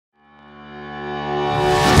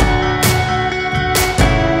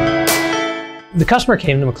The customer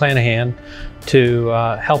came to McLanahan to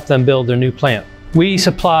help them build their new plant. We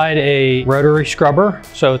supplied a rotary scrubber,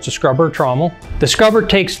 so it's a scrubber trommel. The scrubber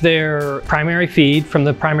takes their primary feed from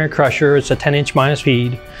the primary crusher, it's a 10-inch minus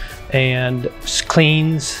feed, and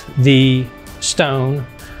cleans the stone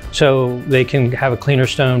so they can have a cleaner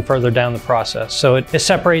stone further down the process. So it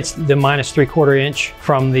separates the minus 3/4 inch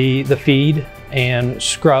from the feed and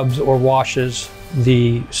scrubs or washes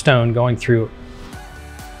the stone going through it.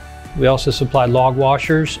 We also supplied log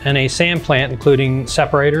washers and a sand plant, including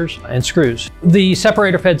separators and screws. The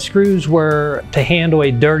separator fed screws were to handle a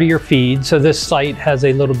dirtier feed. So this site has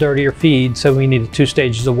a little dirtier feed, so we needed 2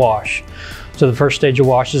 stages of wash. So the first stage of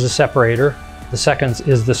wash is a separator. The second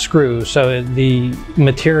is the screw. So the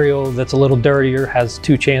material that's a little dirtier has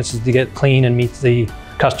 2 chances to get clean and meet the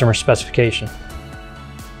customer specification.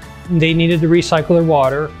 They needed to recycle their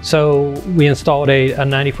water, so we installed a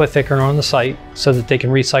 90-foot thickener on the site so that they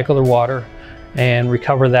can recycle their water and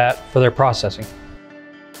recover that for their processing.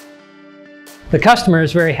 The customer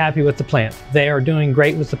is very happy with the plant. They are doing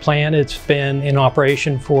great with the plant. It's been in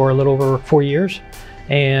operation for a little over 4 years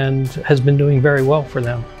and has been doing very well for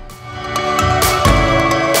them.